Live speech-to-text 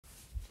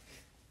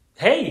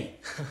Hey,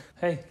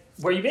 Hey,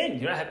 where you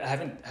been? I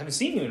haven't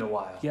seen you in a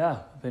while. yeah,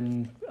 I've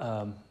been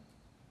kind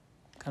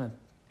of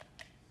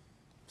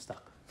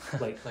stuck.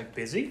 Like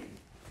busy?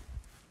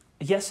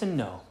 Yes and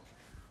no.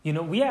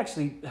 We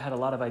actually had a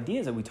lot of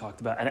ideas that we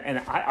talked about, and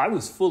I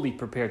was fully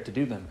prepared to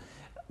do them,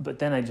 but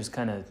then I just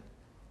kind of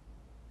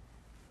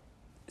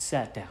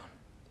sat down.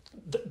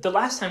 The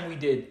last time we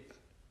did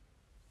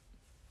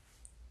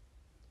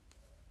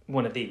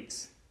one of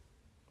these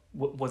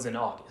was in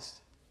August.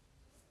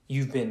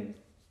 You've been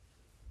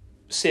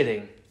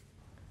sitting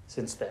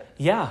since then.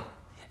 Yeah,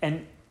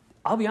 and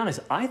I'll be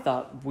honest, I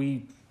thought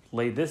we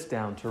laid this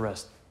down to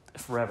rest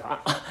forever.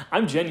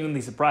 I'm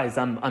genuinely surprised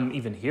I'm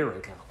even here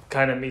right now.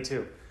 Kind of me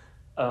too.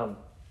 But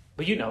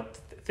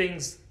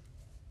things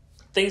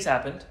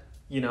happened.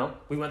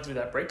 We went through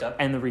that breakup.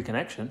 And the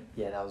reconnection.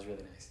 Yeah, that was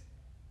really nice.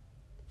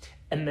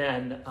 And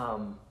then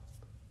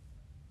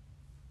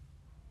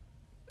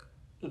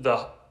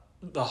the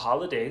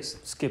holidays.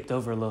 Skipped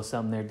over a little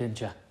something there, didn't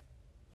you?